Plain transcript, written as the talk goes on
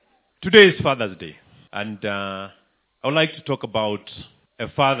Today is Father's Day, and I would like to talk about a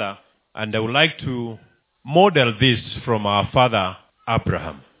father, and I would like to model this from our father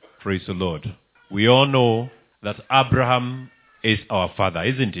Abraham. Praise the Lord. We all know that Abraham is our father,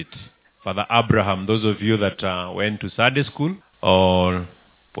 isn't it? Father Abraham, those of you that went to Sunday school or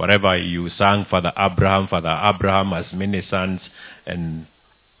whatever, you sang Father Abraham has many sons, and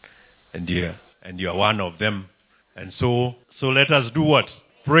you're one of them. And so let us do what?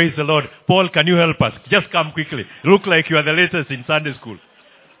 Praise the Lord. Paul, can you help us? Just come quickly. Look like you are the latest in Sunday school.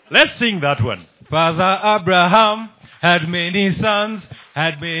 Let's sing that one. Father Abraham had many sons,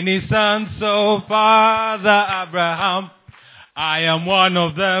 so Father Abraham, I am one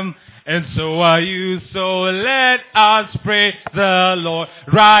of them, and so are you. So let us praise the Lord.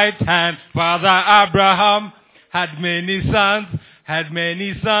 Right hand, Father Abraham had many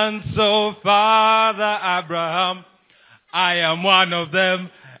sons, so Father Abraham, I am one of them,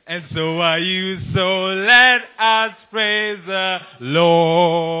 and so are you. So let us praise the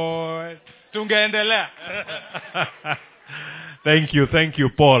Lord. Tungendelea. Thank you,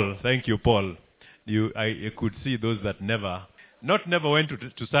 Paul. Thank you, Paul. I could see those that never went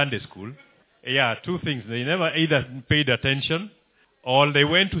to Sunday school. Yeah, two things. They never either paid attention, or they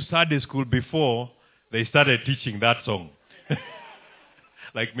went to Sunday school before they started teaching that song.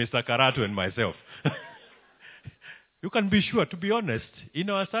 Like Mr. Karatu and myself. You can be sure, to be honest, in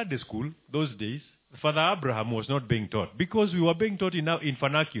our Sunday school, those days, Father Abraham was not being taught, because we were being taught in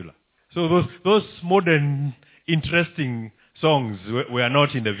vernacular. So those modern, interesting songs were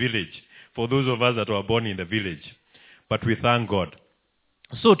not in the village, for those of us that were born in the village. But we thank God.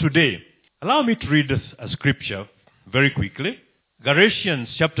 So today, allow me to read a scripture very quickly.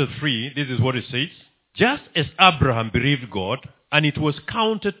 Galatians chapter 3, this is what it says. Just as Abraham believed God, and it was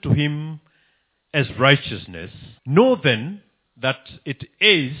counted to him as righteousness, know then that it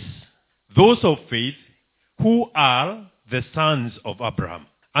is those of faith who are the sons of Abraham.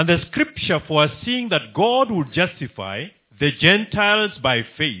 And the scripture, foreseeing that God would justify the Gentiles by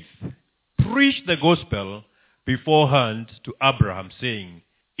faith, preached the gospel beforehand to Abraham, saying,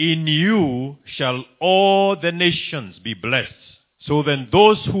 in you shall all the nations be blessed. So then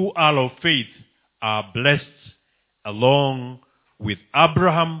those who are of faith are blessed along with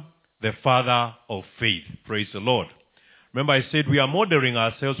Abraham, the father of faith. Praise the Lord. Remember, I said we are modeling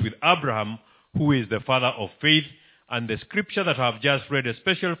ourselves with Abraham, who is the father of faith. And the scripture that I've just read,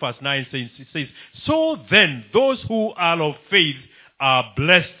 especially verse 9, says, so then those who are of faith are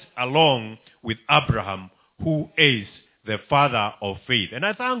blessed along with Abraham, who is the father of faith. And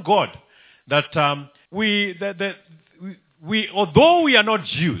I thank God that although we are not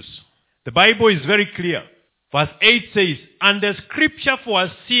Jews, the Bible is very clear. Verse 8 says, and the scripture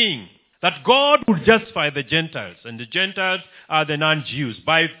foreseeing that God would justify the Gentiles, and the Gentiles are the non-Jews,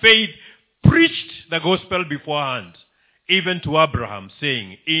 by faith preached the gospel beforehand, even to Abraham,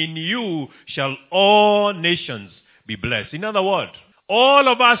 saying, in you shall all nations be blessed. In other words, all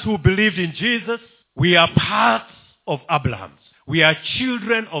of us who believed in Jesus, we are parts of Abraham. We are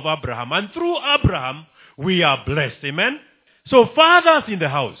children of Abraham. And through Abraham, we are blessed. Amen? So fathers in the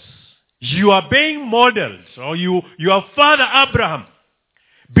house, you are being modeled, or your father Abraham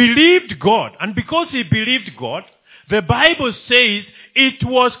believed God. And because he believed God, the Bible says it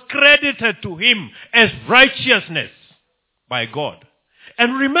was credited to him as righteousness by God.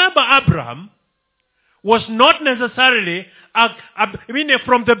 And remember, Abraham was not necessarily,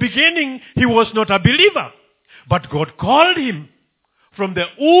 from the beginning, he was not a believer. But God called him from the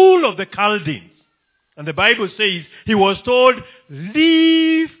Ur of the Chaldeans. And the Bible says he was told,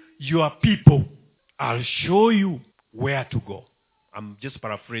 leave your people. I'll show you where to go. I'm just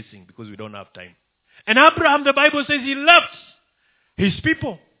paraphrasing because we don't have time. And Abraham, the Bible says, he left his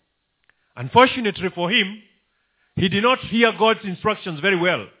people. Unfortunately for him, he did not hear God's instructions very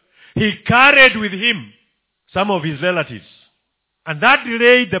well. He carried with him some of his relatives. And that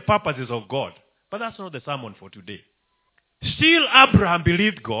delayed the purposes of God. But that's not the sermon for today. Still, Abraham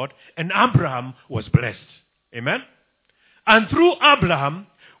believed God, and Abraham was blessed. Amen? And through Abraham,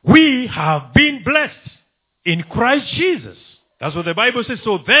 we have been blessed in Christ Jesus. That's what the Bible says.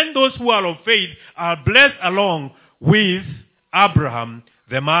 So then those who are of faith are blessed along with Abraham,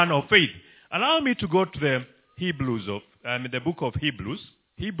 the man of faith. Allow me to go to the book of Hebrews.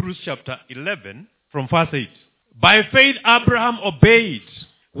 Hebrews chapter 11 from verse 8. By faith Abraham obeyed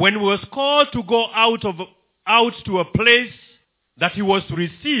when he was called to go out to a place that he was to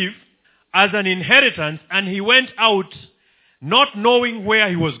receive as an inheritance, and he went out not knowing where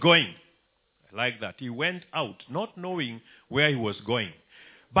he was going. I like that. He went out not knowing where he was going.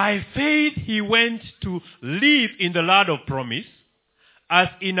 By faith he went to live in the land of promise, as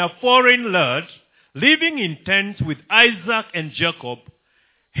in a foreign land, living in tents with Isaac and Jacob,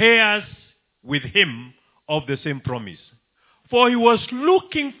 heirs with him of the same promise. For he was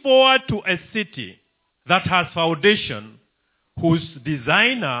looking forward to a city that has foundation, whose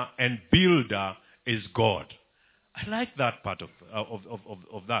designer and builder is God. I like that part of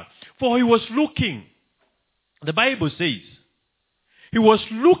that. For he was looking, the Bible says, he was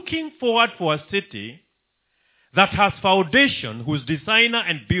looking forward for a city that has foundation, whose designer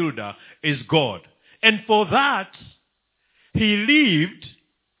and builder is God. And for that, he lived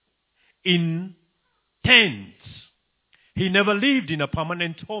in tents. He never lived in a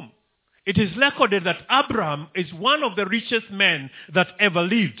permanent home. It is recorded that Abraham is one of the richest men that ever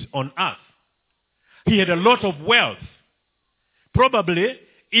lived on earth. He had a lot of wealth. Probably,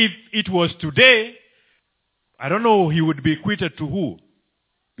 if it was today, I don't know, he would be equated to who?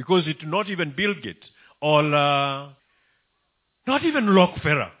 Because it's not even Bill Gates or not even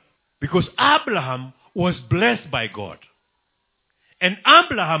Rockefeller. Because Abraham was blessed by God. And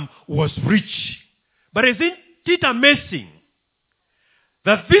Abraham was rich. But isn't it amazing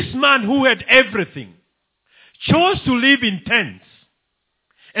that this man who had everything chose to live in tents?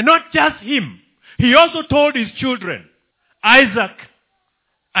 And not just him. He also told his children, Isaac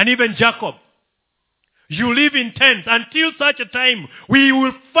and even Jacob, you live in tents until such a time we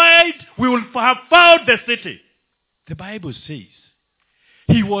will have found the city. The Bible says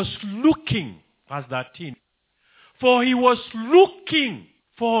he was looking, verse 13, for he was looking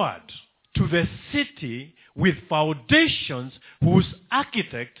forward to the city with foundations, whose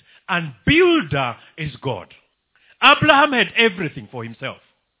architect and builder is God. Abraham had everything for himself.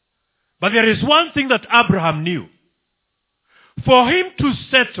 But there is one thing that Abraham knew. For him to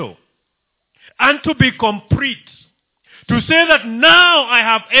settle and to be complete, to say that now I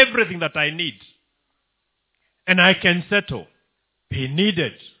have everything that I need and I can settle, he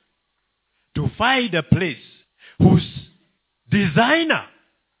needed to find a place whose designer,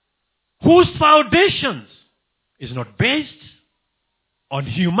 whose foundations is not based on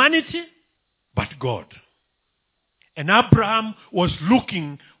humanity, but God. And Abraham was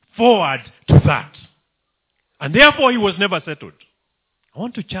looking forward to that. And therefore he was never settled. I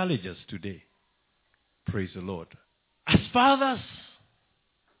want to challenge us today. Praise the Lord. As fathers,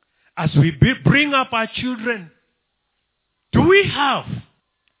 as we bring up our children, do we have,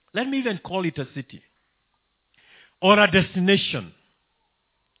 let me even call it a city, or a destination?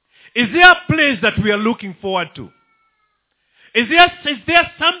 Is there a place that we are looking forward to? Is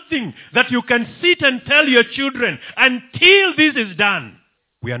there something that you can sit and tell your children, until this is done,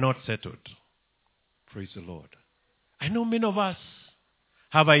 we are not settled? Praise the Lord. I know many of us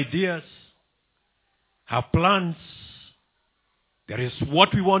have ideas, have plans. There is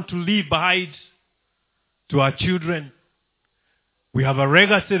what we want to leave behind to our children. We have a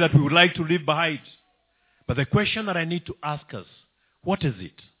legacy that we would like to leave behind. But the question that I need to ask us, what is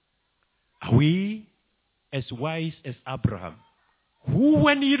it? Are we as wise as Abraham, who,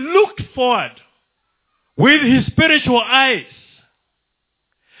 when he looked forward with his spiritual eyes,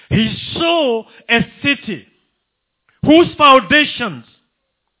 he saw a city whose foundations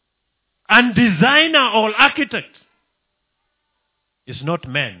and designer or architect is not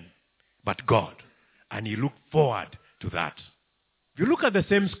man, but God. And he looked forward to that. If you look at the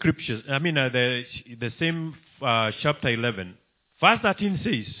same scriptures, the same chapter 11, verse 13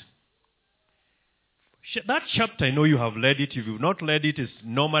 says, that chapter, I know you have read it. If you've not read it, it's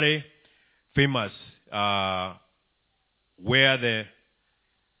normally famous, where the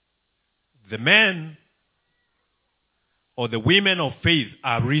men or the women of faith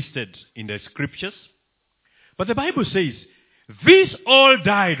are listed in the scriptures. But the Bible says, these all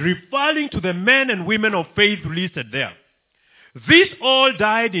died, referring to the men and women of faith listed there. These all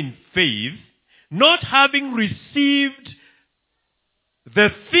died in faith, not having received the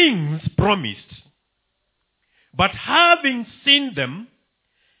things promised, but having seen them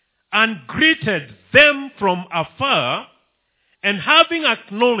and greeted them from afar, and having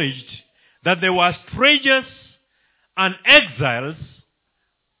acknowledged that they were strangers and exiles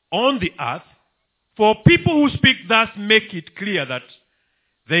on the earth. For people who speak thus make it clear that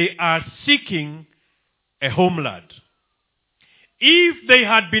they are seeking a homeland. If they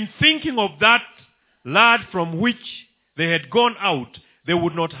had been thinking of that land from which they had gone out, they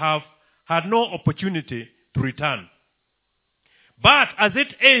would not have had no opportunity to return. But as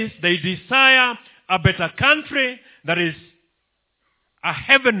it is, they desire a better country, that is a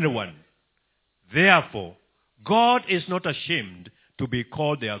heavenly one. Therefore, God is not ashamed to be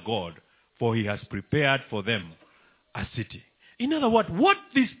called their God, for he has prepared for them a city. In other words, what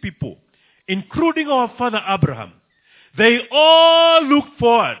these people, including our father Abraham, They all look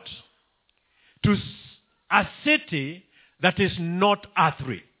forward to a city that is not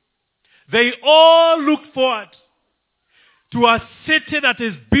earthly. They all look forward to a city that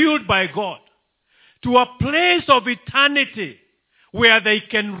is built by God, to a place of eternity where they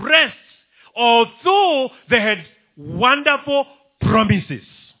can rest, although they had wonderful promises.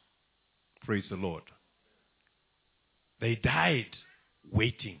 Praise the Lord. They died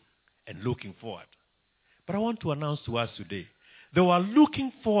waiting and looking forward. But I want to announce to us today, they were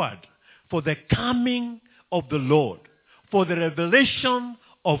looking forward for the coming of the Lord, for the revelation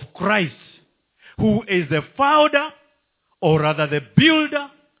of Christ, who is the founder, or rather the builder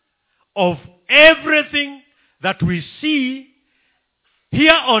of everything that we see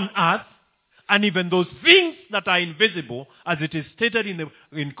here on earth, and even those things that are invisible, as it is stated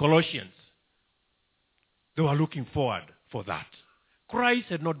in Colossians. They were looking forward for that. Christ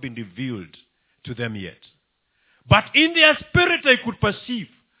had not been revealed to them yet. But in their spirit they could perceive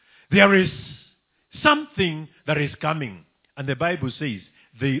there is something that is coming. And the Bible says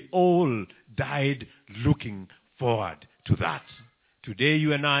they all died looking forward to that. Today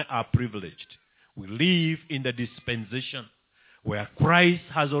you and I are privileged. We live in the dispensation where Christ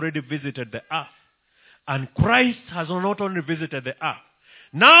has already visited the earth. And Christ has not only visited the earth.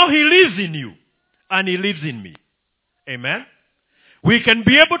 Now he lives in you. And he lives in me. Amen? We can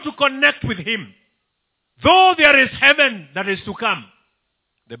be able to connect with him. Though there is heaven that is to come,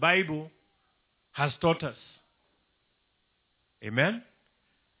 the Bible has taught us. Amen?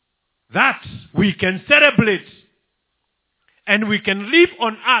 That we can celebrate and we can live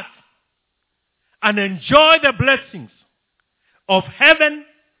on earth and enjoy the blessings of heaven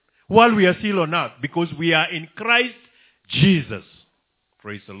while we are still on earth, because we are in Christ Jesus.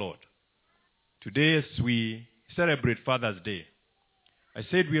 Praise the Lord. Today as we celebrate Father's Day, I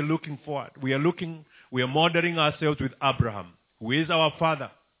said we are looking forward. We are modeling ourselves with Abraham, who is our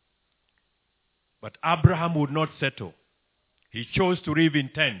father. But Abraham would not settle. He chose to live in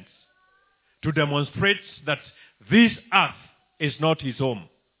tents to demonstrate that this earth is not his home.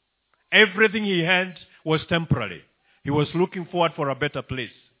 Everything he had was temporary. He was looking forward for a better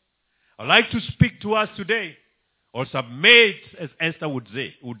place. I'd like to speak to us today, or submit, as Esther would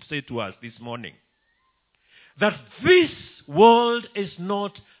say to us this morning, that this world is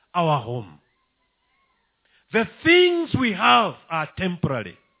not our home. The things we have are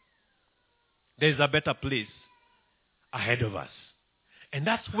temporary. There's a better place ahead of us. And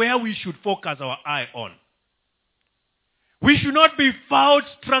that's where we should focus our eye on. We should not be found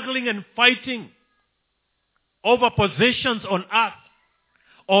struggling and fighting over possessions on earth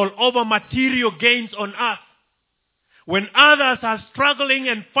or over material gains on earth. When others are struggling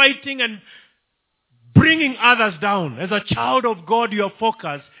and fighting and bringing others down, as a child of God, your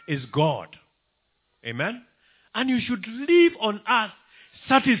focus is God. Amen? And you should live on earth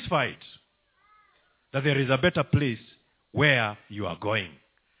satisfied that there is a better place where you are going.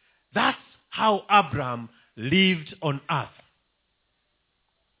 That's how Abraham lived on earth.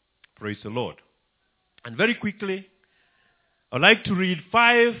 Praise the Lord. And very quickly, I'd like to read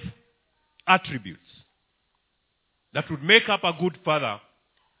 5 attributes that would make up a good father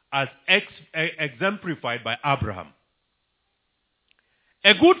as exemplified by Abraham.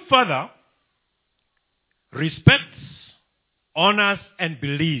 A good father respects, honors, and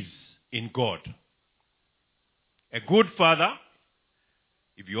believes in God. A good father,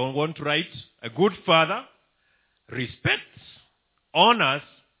 if you want to write, a good father respects, honors,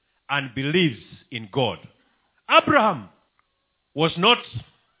 and believes in God. Abraham was not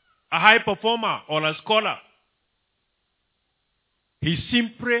a high performer or a scholar. He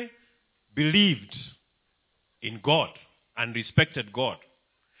simply believed in God and respected God.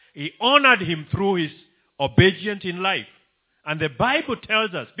 He honored him through his obedience in life. And the Bible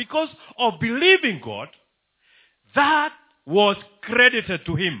tells us, because of believing God, that was credited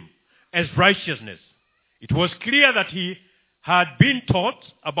to him as righteousness. It was clear that he had been taught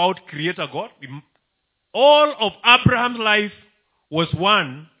about Creator God. All of Abraham's life was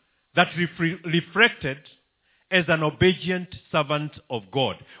one that reflected as an obedient servant of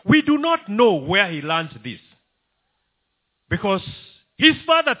God. We do not know where he learned this, because his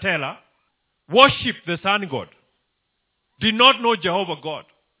father Terah worshipped the sun god, did not know Jehovah God.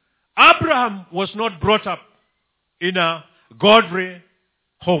 Abraham was not brought up in a godly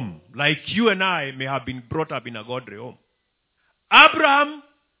home like you and I may have been brought up in a godly home. Abraham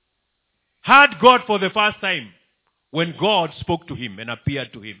heard God for the first time when God spoke to him and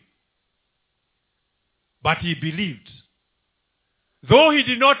appeared to him. But he believed. Though he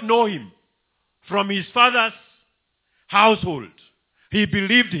did not know him from his father's household, he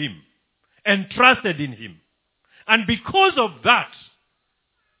believed him and trusted in him. And because of that,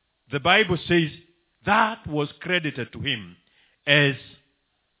 the Bible says that was credited to him as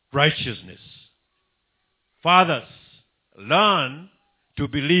righteousness. Fathers, learn to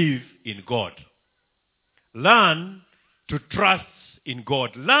believe in God. Learn to trust in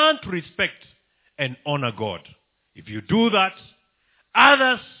God. Learn to respect and honor God. If you do that,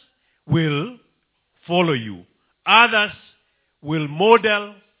 others will follow you. Others will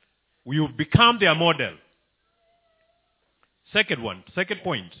model. You become their model. Second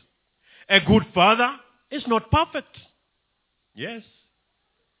point. A good father is not perfect. Yes.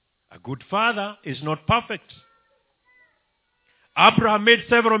 A good father is not perfect. Abraham made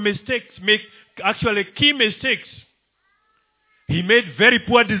several mistakes, actually key mistakes. He made very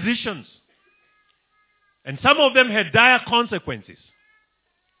poor decisions. And some of them had dire consequences.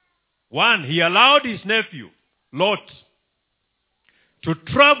 One, he allowed his nephew, Lot, to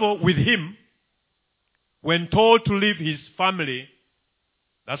travel with him when told to leave his family.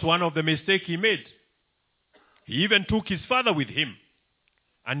 That's one of the mistakes he made. He even took his father with him.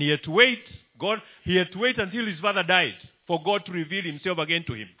 And he had to wait. He had to wait until his father died for God to reveal himself again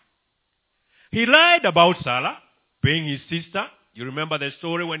to him. He lied about Sarah, being his sister. You remember the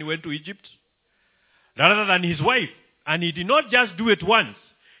story when he went to Egypt? Rather than his wife. And he did not just do it once.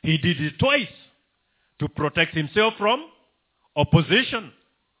 He did it twice to protect himself from opposition.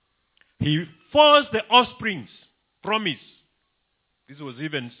 He forced the offspring's promise. This was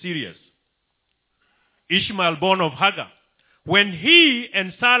even serious. Ishmael, born of Hagar. When he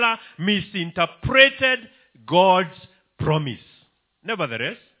and Sarah misinterpreted God's promise.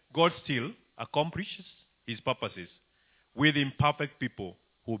 Nevertheless, God still accomplishes his purposes with imperfect people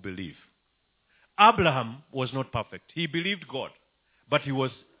who believe. Abraham was not perfect. He believed God, but he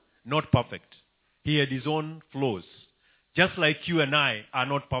was not perfect. He had his own flaws. Just like you and I are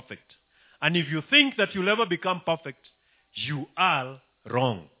not perfect. And if you think that you'll ever become perfect, you are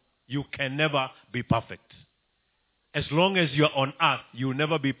wrong. You can never be perfect. As long as you're on earth, you'll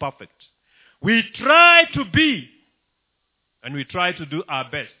never be perfect. We try to be, and we try to do our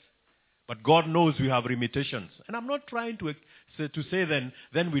best. But God knows we have limitations. And I'm not trying to say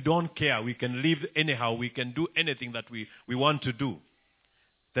then we don't care. We can live anyhow. We can do anything that we want to do.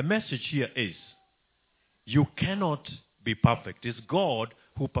 The message here is, you cannot be perfect. It's God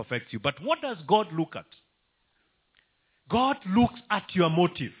who perfects you. But what does God look at? God looks at your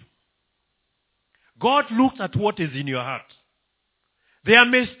motive. God looks at what is in your heart. There are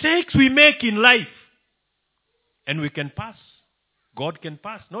mistakes we make in life. And we can pass. God can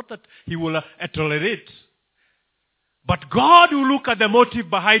pass. Not that he will tolerate. But God will look at the motive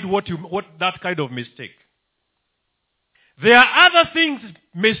behind what that kind of mistake. There are other things,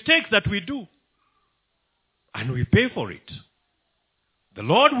 mistakes that we do. And we pay for it. The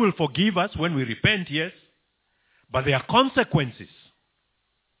Lord will forgive us when we repent, yes. But there are consequences.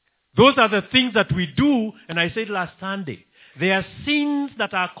 Those are the things that we do, and I said last Sunday. There are sins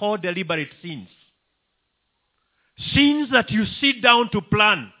that are called deliberate sins. Sins that you sit down to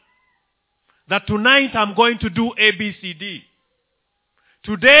plan. That tonight I'm going to do A, B, C, D.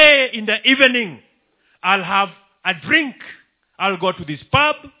 Today in the evening, I'll have a drink. I'll go to this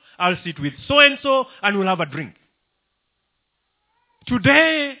pub. I'll sit with so-and-so and we'll have a drink.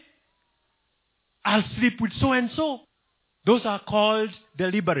 Today, I'll sleep with so-and-so. Those are called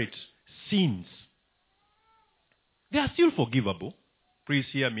deliberate sins. They are still forgivable. Please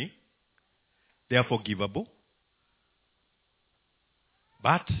hear me. They are forgivable.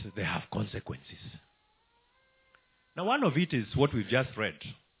 But they have consequences. Now one of it is what we've just read.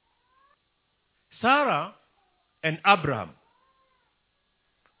 Sarah and Abraham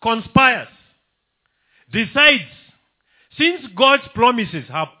conspires, decides, since God's promises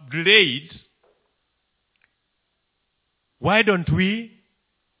have delayed, why don't we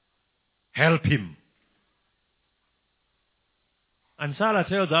help him? And Sarah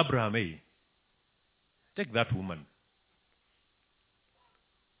tells Abraham, hey, take that woman.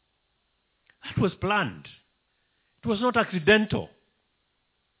 That was planned. It was not accidental.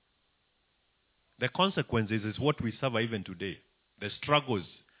 The consequences is what we suffer even today. The struggles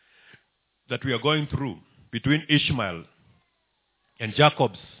that we are going through between Ishmael and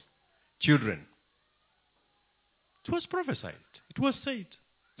Jacob's children. It was prophesied. It was said.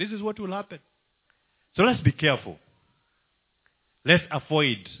 This is what will happen. So let's be careful. Let's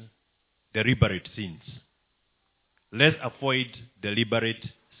avoid deliberate sins. Let's avoid deliberate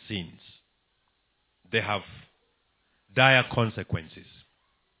sins. They have dire consequences.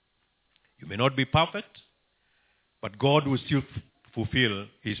 You may not be perfect, but God will still fulfill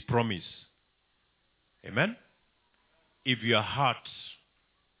his promise. Amen? If your heart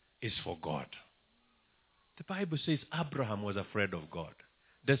is for God. The Bible says Abraham was afraid of God.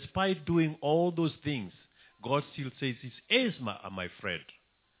 Despite doing all those things, God still says, is my friend.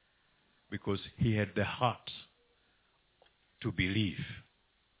 Because he had the heart to believe.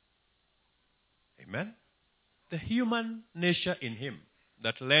 Amen? The human nature in him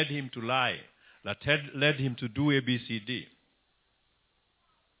that led him to lie, that had led him to do ABCD.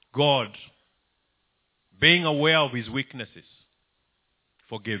 God, being aware of his weaknesses,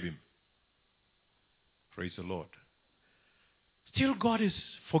 forgave him. Praise the Lord. Still God is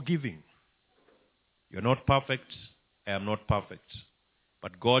forgiving. You're not perfect. I am not perfect.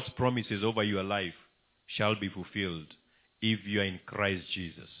 But God's promises over your life shall be fulfilled if you are in Christ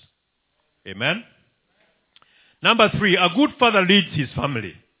Jesus. Amen? Number 3, a good father leads his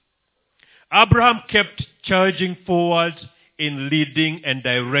family. Abraham kept charging forward in leading and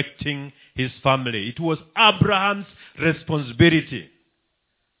directing his family. It was Abraham's responsibility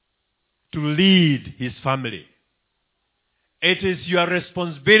to lead his family. It is your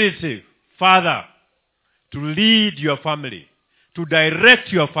responsibility, father, to lead your family, to direct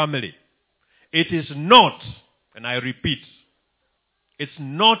your family. It is not, and I repeat, it's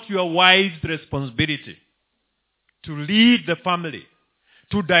not your wife's responsibility to lead the family,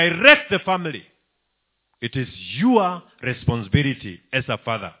 to direct the family. It is your responsibility as a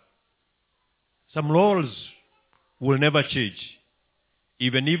father. Some laws will never change.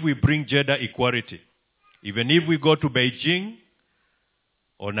 Even if we bring gender equality, even if we go to Beijing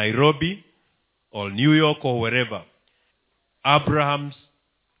or Nairobi or New York or wherever, a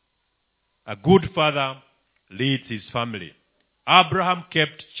good father, leads his family. Abraham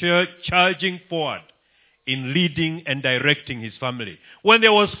kept charging forward in leading and directing his family. When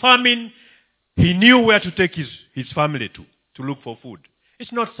there was famine, he knew where to take his family to look for food.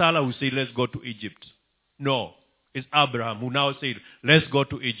 It's not Sarah who said, let's go to Egypt. No, it's Abraham who now said, let's go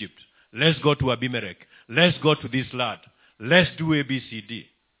to Egypt. Let's go to Abimelech. Let's go to this land. Let's do ABCD.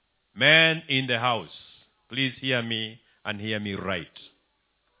 Man in the house, please hear me and hear me right.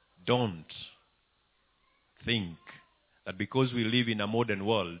 Don't think that because we live in a modern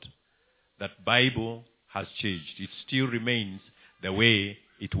world, that Bible has changed. It still remains the way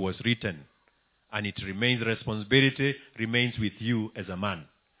it was written. And it remains, responsibility remains with you as a man.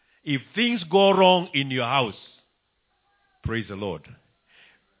 If things go wrong in your house, praise the Lord.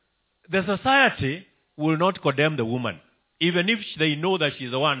 The society will not condemn the woman, even if they know that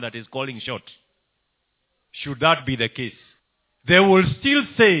she's the one that is calling shots. Should that be the case, they will still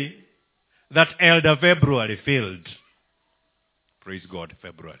say that Elder February failed. Praise God,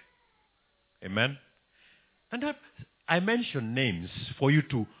 February. Amen. And I mention names for you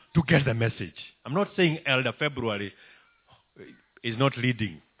to get the message. I'm not saying Elder February is not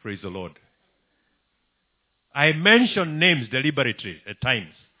leading. Praise the Lord. I mention names deliberately at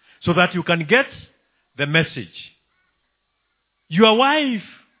times so that you can get the message. Your wife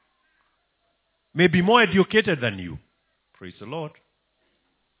may be more educated than you. Praise the Lord.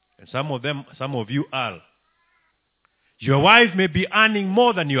 And some of you are. Your wife may be earning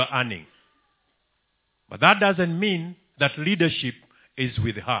more than you are earning. But that doesn't mean that leadership is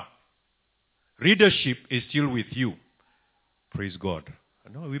with her. Leadership is still with you. Praise God.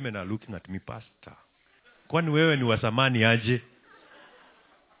 I know women are looking at me, Pastor. Kwani wewe ni wasamani aje?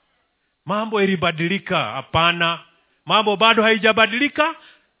 Mambo ilibadilika, hapana. Mambo bado haijabadilika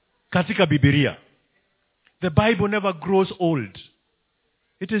katika Biblia. The Bible never grows old.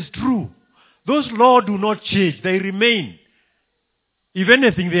 It is true. Those laws do not change. They remain. If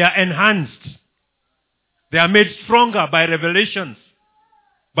anything, they are enhanced. They are made stronger by revelations.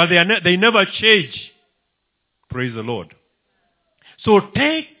 But they never change. Praise the Lord. So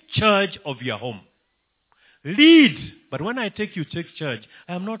take charge of your home. Lead. But when I take charge,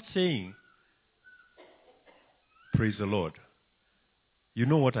 I am not saying, praise the Lord. You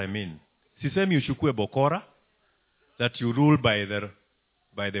know what I mean. Sisemi ushukue bokora, that you rule by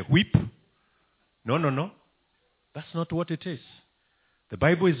the whip. No. That's not what it is. The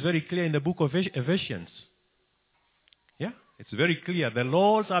Bible is very clear in the book of Ephesians. Yeah, it's very clear. The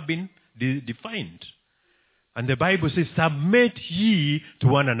laws have been defined. And the Bible says, submit ye to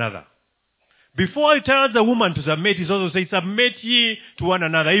one another. Before it tells the woman to submit, it also says, submit ye to one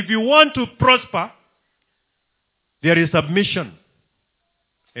another. If you want to prosper, there is submission.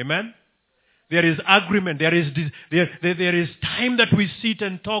 Amen? There is agreement. There is time that we sit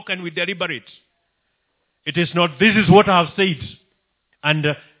and talk and we deliberate. It is not, this is what I have said. And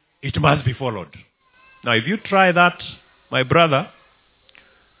it must be followed. Now, if you try that, my brother,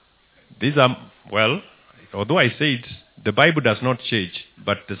 these are, well, although I said the Bible does not change,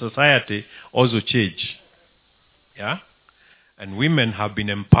 but the society also change. Yeah? And women have been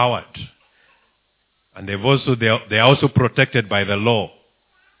empowered. And they are also protected by the law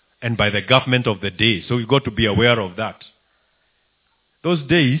and by the government of the day. So you've got to be aware of that. Those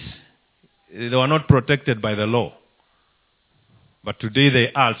days, they were not protected by the law. But today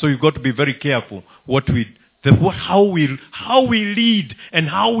they are. So you've got to be very careful how we lead and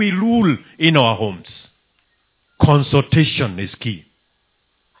how we rule in our homes. Consultation is key.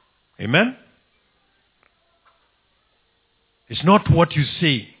 Amen? It's not what you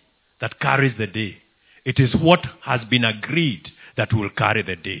say that carries the day. It is what has been agreed that will carry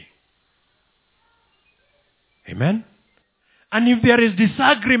the day. Amen? And if there is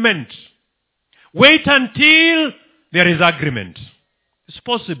disagreement, wait until there is agreement. It's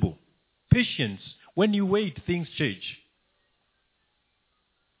possible. Patience. When you wait, things change.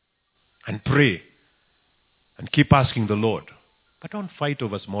 And pray. And keep asking the Lord. But don't fight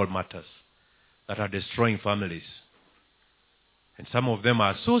over small matters that are destroying families. And some of them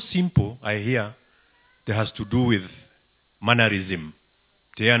are so simple, I hear, that has to do with mannerism.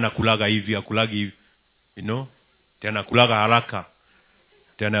 Tena kulaga hivi, akulagi hivi. You know? Tena kulaga haraka.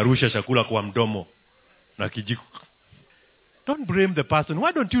 Tena rusha chakula kwa mdomo. Na kijiko. Don't blame the person.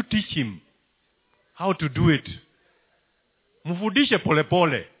 Why don't you teach him how to do it? Mfundishe pole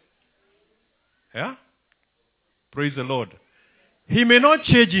pole. Yeah? Praise the Lord. He may not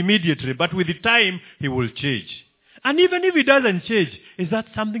change immediately, but with the time, he will change. And even if he doesn't change, is that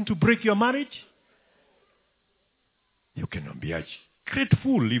something to break your marriage? You cannot be a great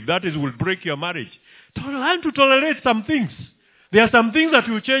fool if that will break your marriage. Learn to tolerate some things. There are some things that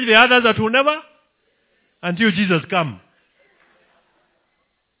will change, the others that will never, until Jesus comes.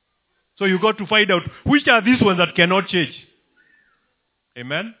 So you got to find out which are these ones that cannot change.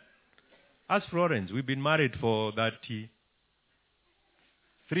 Amen? Ask Florence. We've been married for 3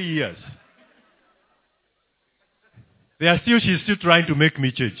 years. She's still trying to make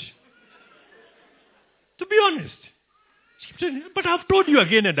me change. To be honest. But I've told you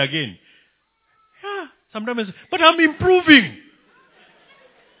again and again. Yeah, sometimes, but I'm improving.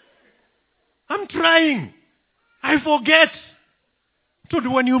 I'm trying. I forget. So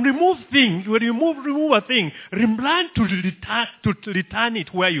when you remove things, when you remove a thing, learn to return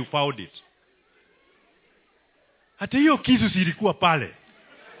it where you found it. Hata hiyo kisu silikuwa pale.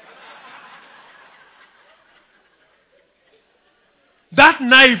 That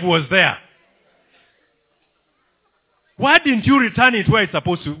knife was there. Why didn't you return it where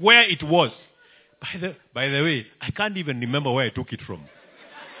it was? By the way, I can't even remember where I took it from.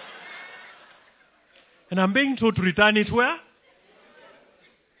 And I'm being told to return it where?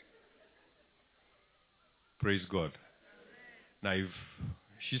 Praise God. Now,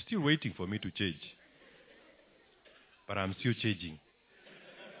 she's still waiting for me to change. But I'm still changing.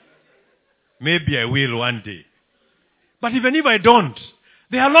 Maybe I will one day. But even if I don't,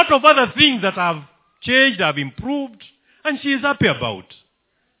 there are a lot of other things that have changed, have improved, and she is happy about.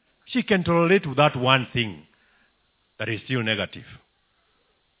 She can tolerate that one thing that is still negative.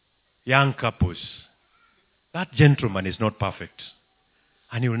 Young couples, that gentleman is not perfect.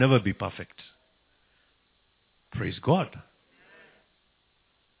 And he will never be perfect. Praise God.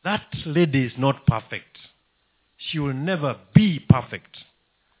 That lady is not perfect. She will never be perfect.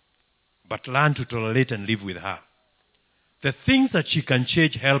 But learn to tolerate and live with her. The things that she can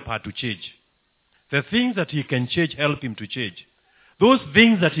change, help her to change. The things that he can change, help him to change. Those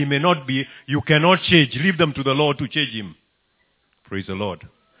things that he may not be, you cannot change. Leave them to the Lord to change him. Praise the Lord.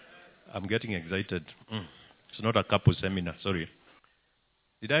 I'm getting excited. It's not a couple seminar, sorry.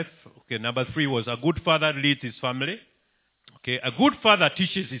 Okay, number 3 was a good father leads his family. Okay, a good father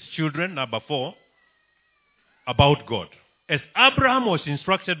teaches his children, number 4, about God. As Abraham was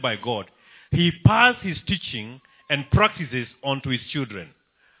instructed by God, he passed his teaching and practices onto his children.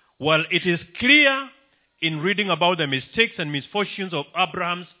 Well, it is clear in reading about the mistakes and misfortunes of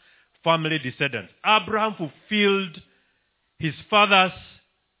Abraham's family descendants. Abraham fulfilled his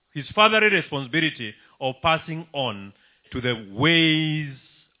fatherly responsibility of passing on to the ways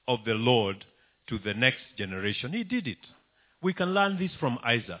of the Lord to the next generation. He did it. We can learn this from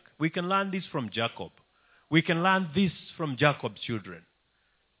Isaac. We can learn this from Jacob. We can learn this from Jacob's children.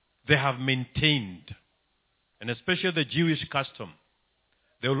 They have maintained, and especially the Jewish custom,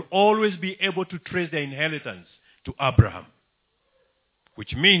 they will always be able to trace their inheritance to Abraham.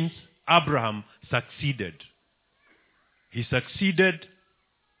 Which means Abraham succeeded. He succeeded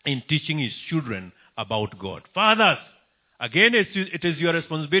in teaching his children about God. Fathers, again, it is your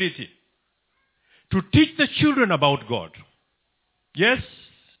responsibility to teach the children about God. Yes,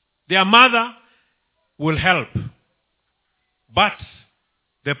 their mother will help. But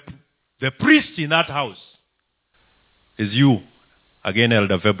the priest in that house is you. Again,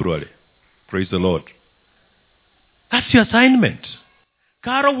 Elder February. Praise the Lord. That's your assignment.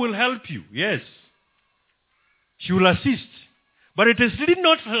 Carol will help you, yes. She will assist. But it is really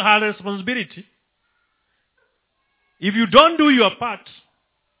not her responsibility. If you don't do your part,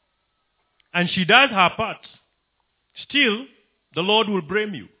 and she does her part, still, the Lord will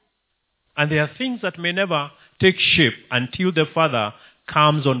blame you. And there are things that may never take shape until the Father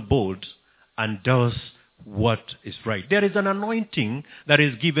comes on board and does what is right. There is an anointing that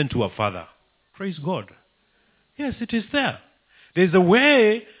is given to a father. Praise God. Yes, it is there. There's a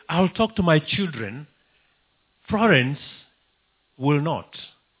way I'll talk to my children. Florence will not.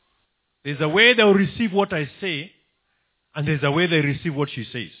 There's a way they'll receive what I say, and there's a way they receive what she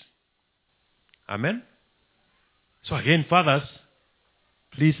says. Amen? So again, fathers,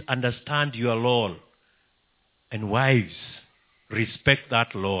 please understand your role. And wives, respect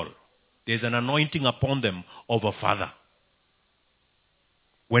that role. There's an anointing upon them of a father.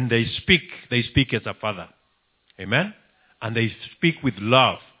 When they speak as a father. Amen? And they speak with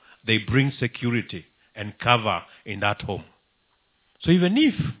love. They bring security and cover in that home. So even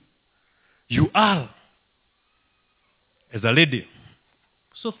if you are, as a lady,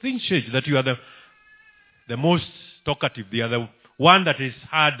 so things change that you are the most talkative, the other one that is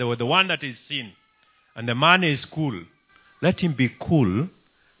hard, or the one that is seen, and the man is cool. Let him be cool,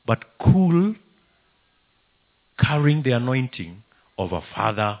 but cool, carrying the anointing of a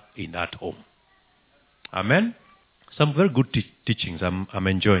father in that home. Amen? Some very good teachings I'm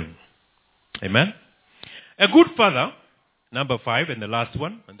enjoying. Amen? A good father, number 5, and the last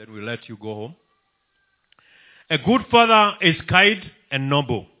one, and then we'll let you go home. A good father is kind and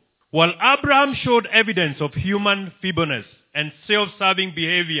noble. While Abraham showed evidence of human feebleness and self-serving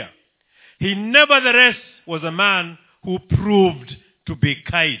behavior, he nevertheless was a man who proved to be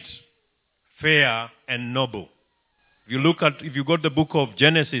kind, fair, and noble. If you go to the book of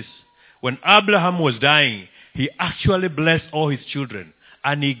Genesis, when Abraham was dying, he actually blessed all his children,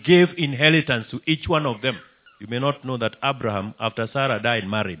 and he gave inheritance to each one of them. You may not know that Abraham, after Sarah died,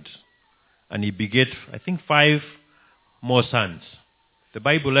 married, and he begat, I think, 5 more sons. The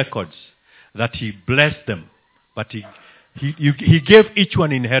Bible records that he blessed them, but he gave each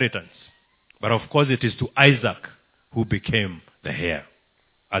one inheritance. But of course it is to Isaac who became the heir,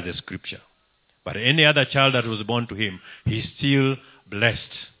 as a scripture. But any other child that was born to him, he still blessed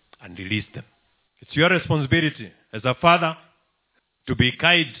and released them. It's your responsibility as a father to be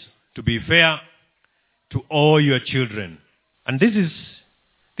kind, to be fair to all your children. And this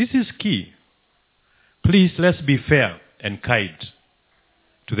is key. Please, let's be fair and kind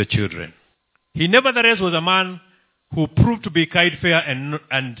to the children. He nevertheless was a man who proved to be kind, fair,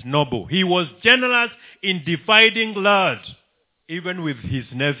 and noble. He was generous in dividing land, even with his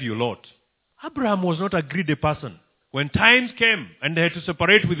nephew Lot. Abraham was not a greedy person. When times came and they had to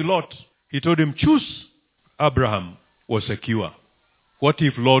separate with Lot, he told him, choose. Abraham was secure. What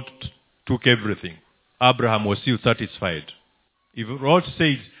if Lot took everything? Abraham was still satisfied. If Lot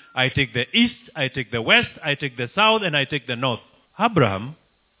says, I take the east, I take the west, I take the south, and I take the north, Abraham,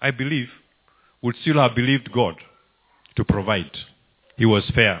 I believe, would still have believed God to provide. He was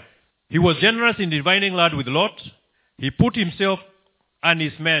fair. He was generous in dividing land with Lot. He put himself and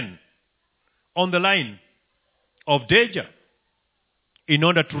his men on the line of danger in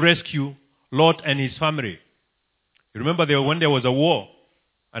order to rescue Lot and his family. You remember when there was a war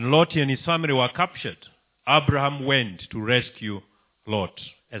and Lot and his family were captured, Abraham went to rescue Lot.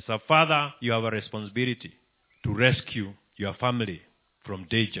 As a father, you have a responsibility to rescue your family from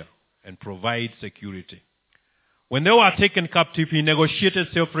danger and provide security. When they were taken captive, he negotiated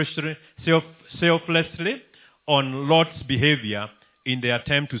selflessly on Lot's behavior in the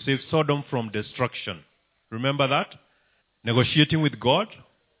attempt to save Sodom from destruction. Remember that? Negotiating with God,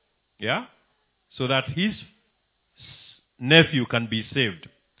 yeah? So that his nephew can be saved.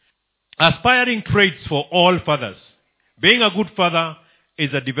 Aspiring traits for all fathers. Being a good father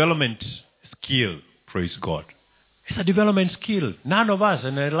is a development skill, praise God. It's a development skill. None of us,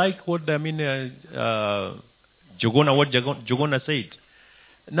 and I like what Jogona said.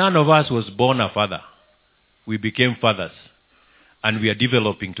 None of us was born a father. We became fathers. And we are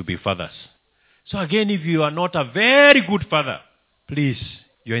developing to be fathers. So again, if you are not a very good father, please,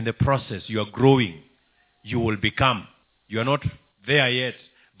 you are in the process. You are growing. You will become. You are not there yet,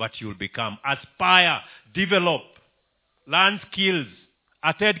 but you will become. Aspire, develop, learn skills,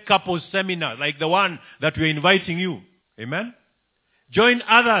 attend couples seminar like the one that we are inviting you. Amen? Join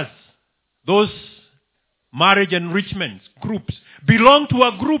others. Those marriage enrichment groups. Belong to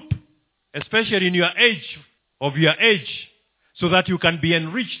a group, especially in your age, so that you can be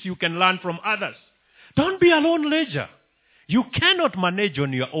enriched, you can learn from others. Don't be a lone ranger. You cannot manage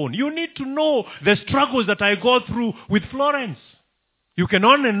on your own. You need to know the struggles that I go through with Florence. You can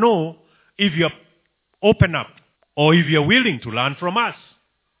only know if you're open up or if you're willing to learn from us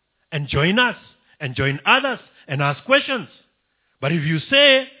and join others and ask questions. But if you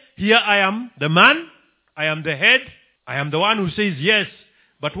say, here I am the man, I am the head, I am the one who says yes,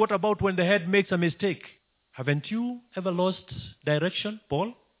 but what about when the head makes a mistake? Haven't you ever lost direction,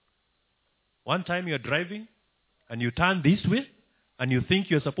 Paul? One time you're driving and you turn this way and you think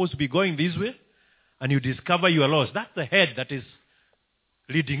you're supposed to be going this way and you discover you are lost. That's the head that is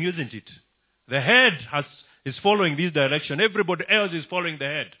leading, isn't it? The head is following this direction. Everybody else is following the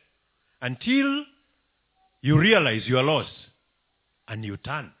head. Until you realize you are lost and you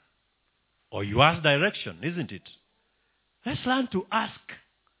turn. Or you ask direction, isn't it? Let's learn to ask.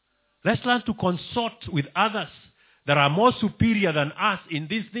 Let's learn to consort with others that are more superior than us in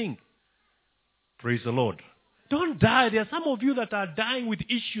this thing. Praise the Lord. Don't die. There are some of you that are dying with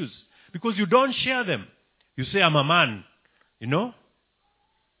issues because you don't share them. You say, I'm a man. You know?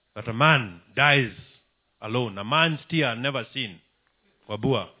 That a man dies alone. A man's tear never seen.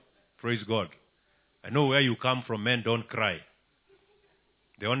 Wabua. Praise God. I know where you come from. Men don't cry.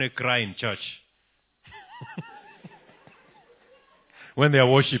 They only cry in church. When they are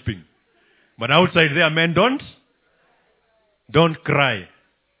worshiping. But outside there, men don't cry.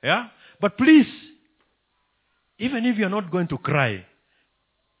 Yeah? But please, even if you're not going to cry,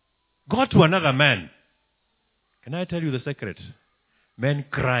 go to another man. Can I tell you the secret? Men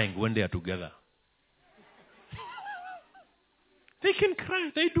crying when they are together. They can cry,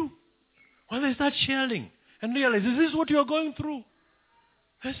 they do. When they start sharing and realize, is this what you're going through?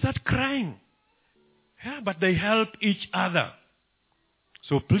 They start crying. Yeah, but they help each other.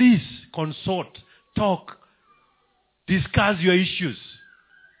 So please consort, talk, discuss your issues.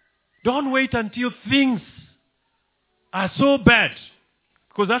 Don't wait until things are so bad.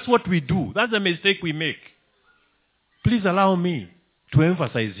 Because that's what we do. That's the mistake we make. Please allow me to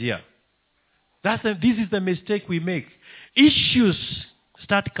emphasize here. This is the mistake we make. Issues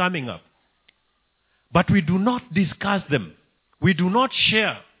start coming up. But we do not discuss them. We do not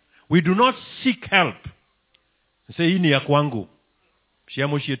share. We do not seek help. Say, hii ni ya kwangu.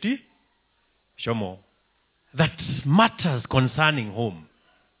 Shiamo shieti? Shomo. That matters concerning home.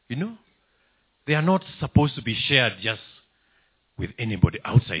 You know? They are not supposed to be shared just with anybody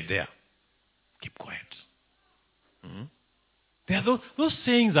outside there. Keep quiet. Those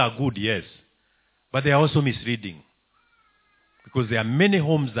sayings are good, yes. But they are also misleading. Because there are many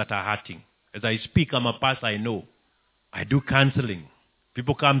homes that are hurting. As I speak, I'm a pastor, I know. I do counseling.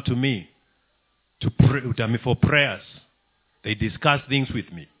 People come to me to pray for prayers. They discuss things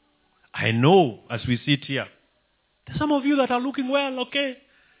with me. I know as we sit here. There's some of you that are looking well, okay.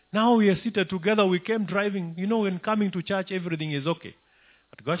 Now we are seated together, we came driving. You know, when coming to church, everything is okay.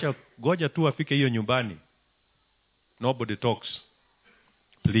 But goja tu afike hiyo nyumbani. Nobody talks.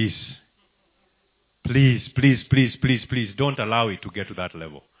 Please, don't allow it to get to that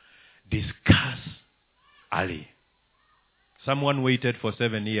level. Discuss early. Someone waited for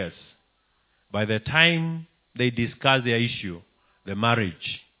 7 years. By the time they discussed their issue, the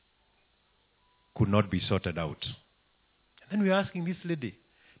marriage could not be sorted out. And then we're asking this lady,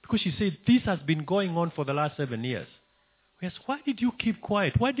 because she said, this has been going on for the last 7 years. We asked, why did you keep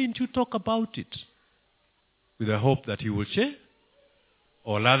quiet? Why didn't you talk about it? With the hope that he will change?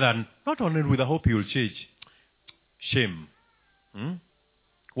 Or rather, not only with the hope he will change. Shame.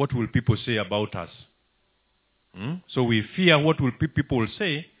 What will people say about us? So we fear what will people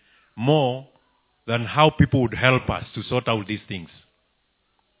say more than how people would help us to sort out these things.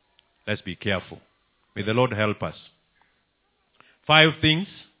 Let's be careful. May the Lord help us. 5 things.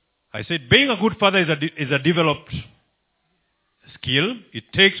 I said being a good father is a developed skill.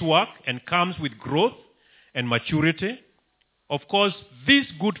 It takes work and comes with growth and maturity. Of course, this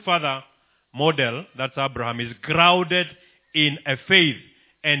good father model, that's Abraham, is grounded in a faith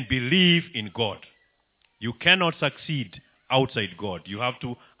and belief in God. You cannot succeed outside God. You have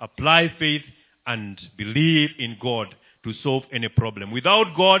to apply faith and believe in God to solve any problem.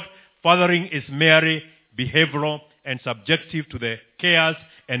 Without God, fathering is merely behavioral and subjective to the cares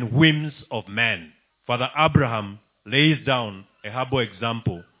and whims of man. Father Abraham lays down a humble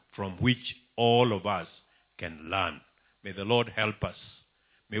example from which all of us can learn. May the Lord help us.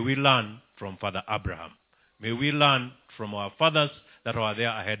 May we learn from Father Abraham. May we learn from our fathers that are there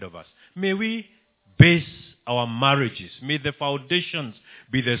ahead of us. May we base our marriages. May the foundations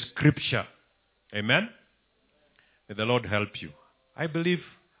be the scripture. Amen? May the Lord help you. I believe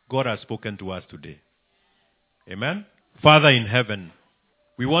God has spoken to us today. Amen? Father in heaven,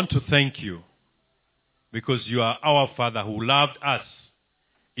 we want to thank you because you are our Father who loved us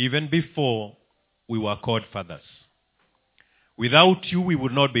even before we were called fathers. Without you, we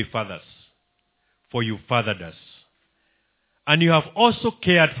would not be fathers, for you fathered us. And you have also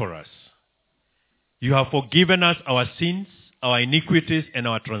cared for us. You have forgiven us our sins, our iniquities, and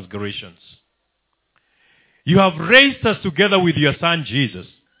our transgressions. You have raised us together with your Son, Jesus.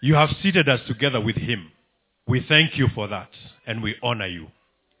 You have seated us together with him. We thank you for that, and we honor you.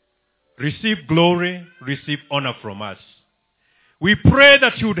 Receive glory, receive honor from us. We pray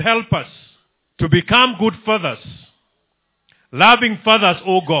that you would help us to become good fathers, loving fathers,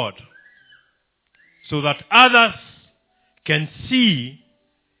 O God, so that others can see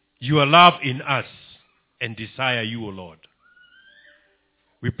your love in us and desire you, O Lord.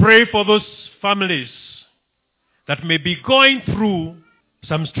 We pray for those families that may be going through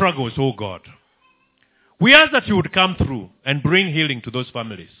some struggles, O God. We ask that you would come through and bring healing to those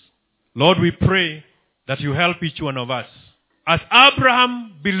families. Lord, we pray that you help each one of us. As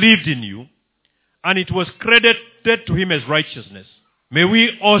Abraham believed in you, and it was credited to him as righteousness, may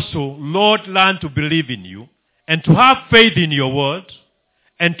we also, Lord, learn to believe in you and to have faith in your word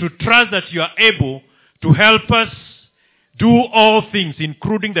and to trust that you are able to help us do all things,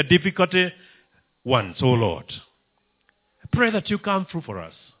 including the difficult ones, O Lord. I pray that you come through for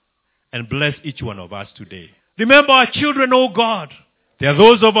us and bless each one of us today. Remember our children, O God. There are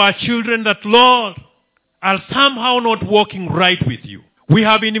those of our children that, Lord, are somehow not walking right with you. We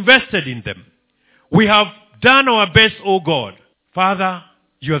have invested in them. We have done our best, O God. Father,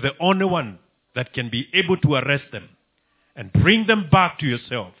 you are the only one that can be able to arrest them and bring them back to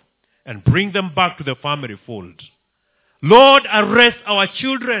yourself and bring them back to the family fold. Lord, arrest our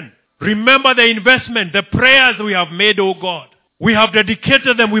children. Remember the investment, the prayers we have made, O God. We have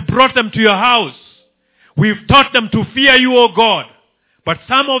dedicated them. We brought them to your house. We've taught them to fear you, O God. But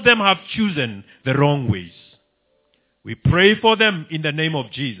some of them have chosen the wrong ways. We pray for them in the name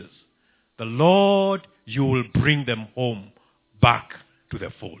of Jesus. The Lord, you will bring them home back to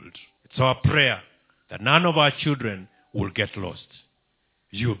the fold. It's our prayer that none of our children will get lost.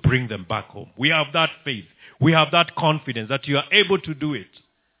 You bring them back home. We have that faith. We have that confidence that you are able to do it.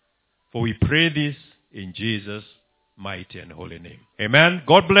 For we pray this in Jesus' mighty and holy name. Amen.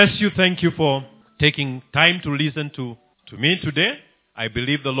 God bless you. Thank you for taking time to listen to me today. I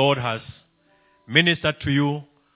believe the Lord has ministered to you